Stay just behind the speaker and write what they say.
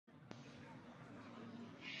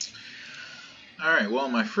Alright, well,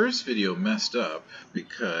 my first video messed up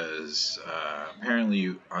because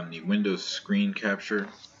apparently on the Windows screen capture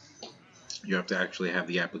you have to actually have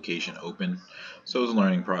the application open. So it was a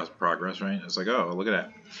learning progress, right? It's like, oh, look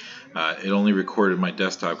at that. It only recorded my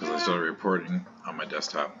desktop because I started recording on my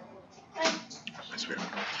desktop. That's weird.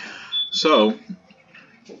 So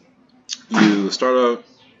you start out.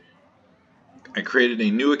 I created a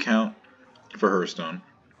new account for Hearthstone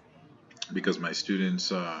because my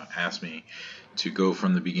students asked me to go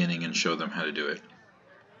from the beginning and show them how to do it.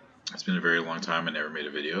 It's been a very long time. I never made a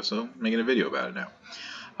video, so I'm making a video about it now.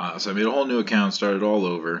 So I made a whole new account, started all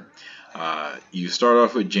over. You start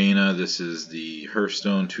off with Jaina. This is the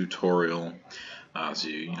Hearthstone tutorial. So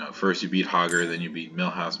first you beat Hogger, then you beat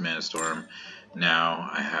Millhouse Manastorm. Now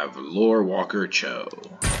I have Lorewalker Cho.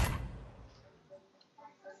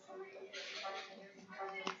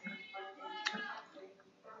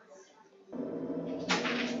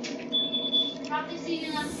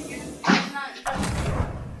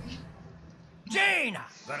 Jaina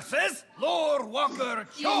versus Lorewalker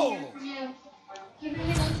Cho.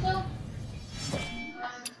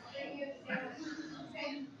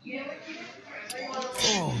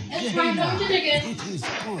 Oh, Jaina, it is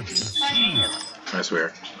good to see you. I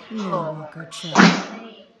swear. Lorewalker Cho.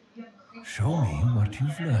 Show me what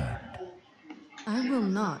you've learned. I will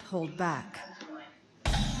not hold back.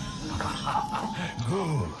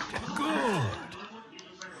 Good, good.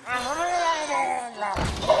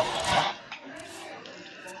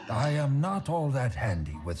 I am not all that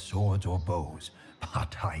handy with swords or bows,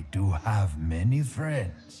 but I do have many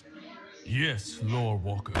friends. Yes,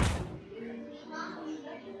 Lorewalker.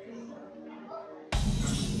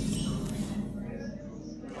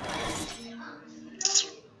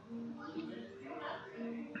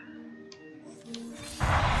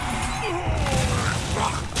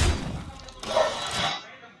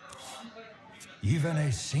 Even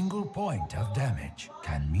a single point of damage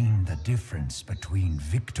can mean the difference between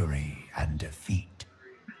victory and defeat.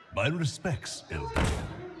 My respects, Elder.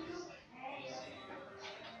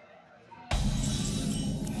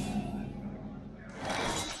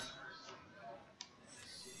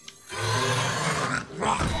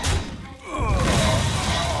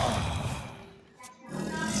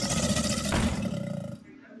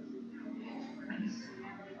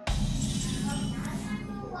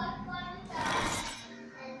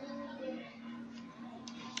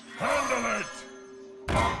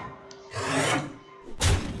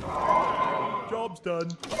 Job's done.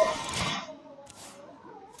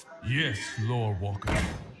 Yes, Lorewalker.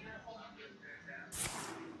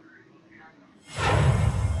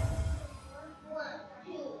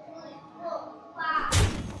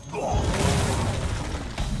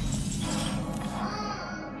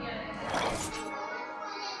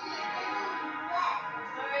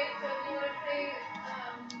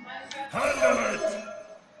 Handle it!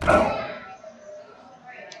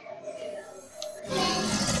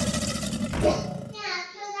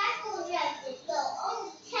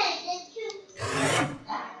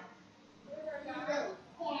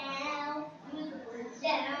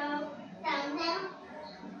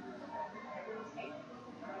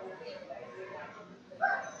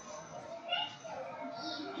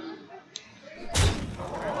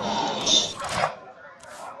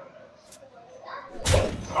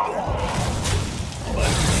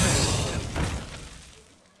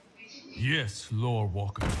 Yes,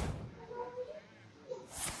 Lorewalker.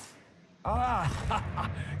 Ah,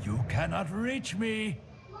 you cannot reach me.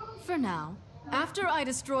 For now, after I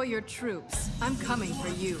destroy your troops, I'm coming for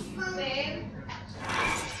you.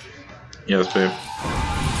 Yes, babe.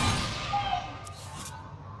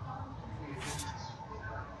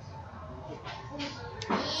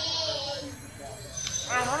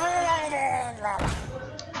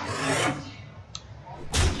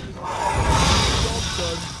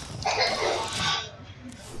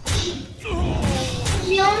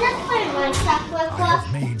 I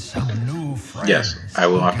have made some new friends. Yes, I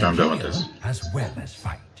will after I'm done with this. As well as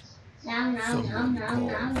fight. No.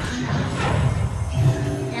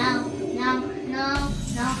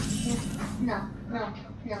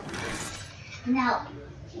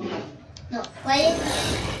 Wait.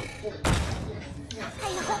 I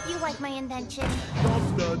hope you like my invention.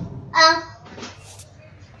 Job's done.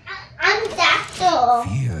 I'm Doctor.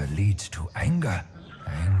 Fear leads to anger.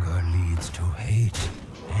 Anger leads to hate.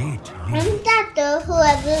 Hate leads... I'm Doctor.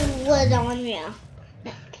 Whoever was on there.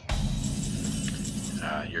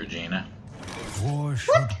 You're Jaina. War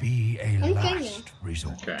should be a I'm last Jaina.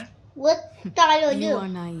 resort. Okay. What style You you? are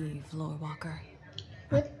naive, Lorewalker.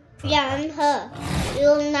 Yeah, I'm her.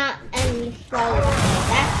 You're not any flower.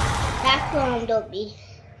 That's what I'm Dobby.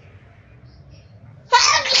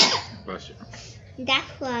 Bless you. That's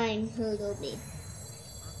why I'm hurting.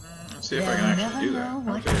 Let's see if I can actually do that. I don't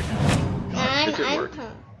think I can. No, it did work.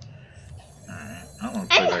 her. Alright. I don't want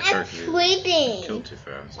to play that card because you sleeping. killed too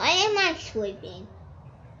fast. Why am I sleeping?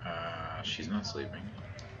 She's not sleeping.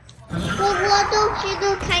 Well, what don't you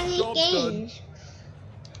do tiny games?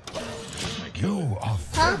 You are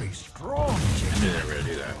very strong, I Jimmy. knew they were going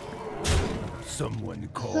to do that. Someone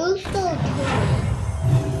called. Who's still doing?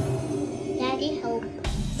 Daddy, help.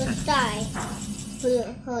 Let's die. Who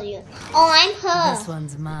you? Oh, I'm her. This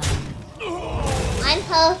one's mine. I'm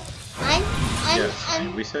her. Yes,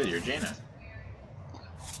 I'm. we said you're Jaina.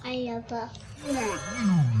 I love her.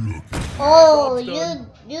 Oh, you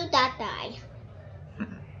that die.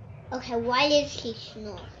 Okay, why did she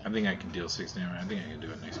snore? I think I can deal 6 damage. I think I can do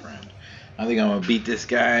it next round. I think I'm going to beat this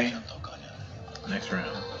guy next round.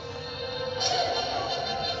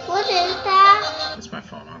 What is that? That's my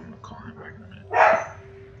phone. I'm going to call him back in a minute.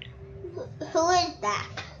 Who is that?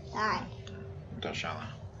 Guy. Dashala.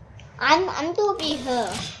 I'm gonna be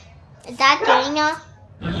her. Is that Jaina?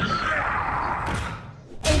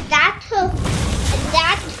 Is that her? Is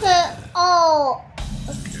that her? Oh.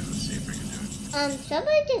 Okay, let's see if I can do it.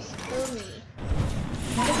 Somebody just killed me.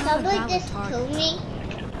 Did somebody just kill me?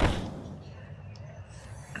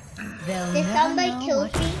 Did somebody kill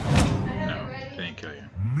me? No, they didn't kill you.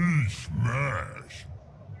 Me smash.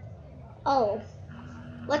 Oh.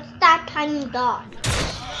 What's that tiny dot?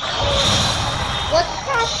 What's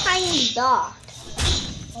that tiny dot?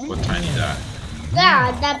 What tiny dot?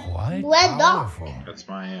 Yeah, that Quite red dot. powerful. That's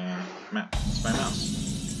my map. That's my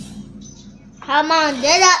mouse. Come on,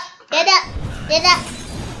 get up, get up, get up.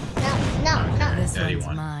 No. This Daddy one's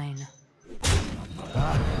won. mine.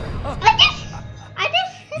 I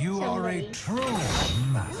just hit You are somebody. a true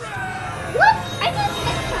master. What? I just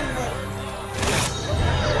hit somebody.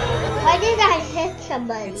 Why did I hit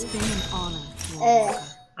somebody? It's been an honor. Lorewalker.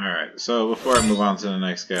 Alright, so before I move on to the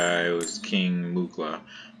next guy, it was King Mukla.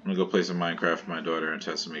 I'm going to go play some Minecraft with my daughter and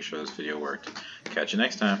test to make sure this video worked. Catch you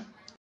next time.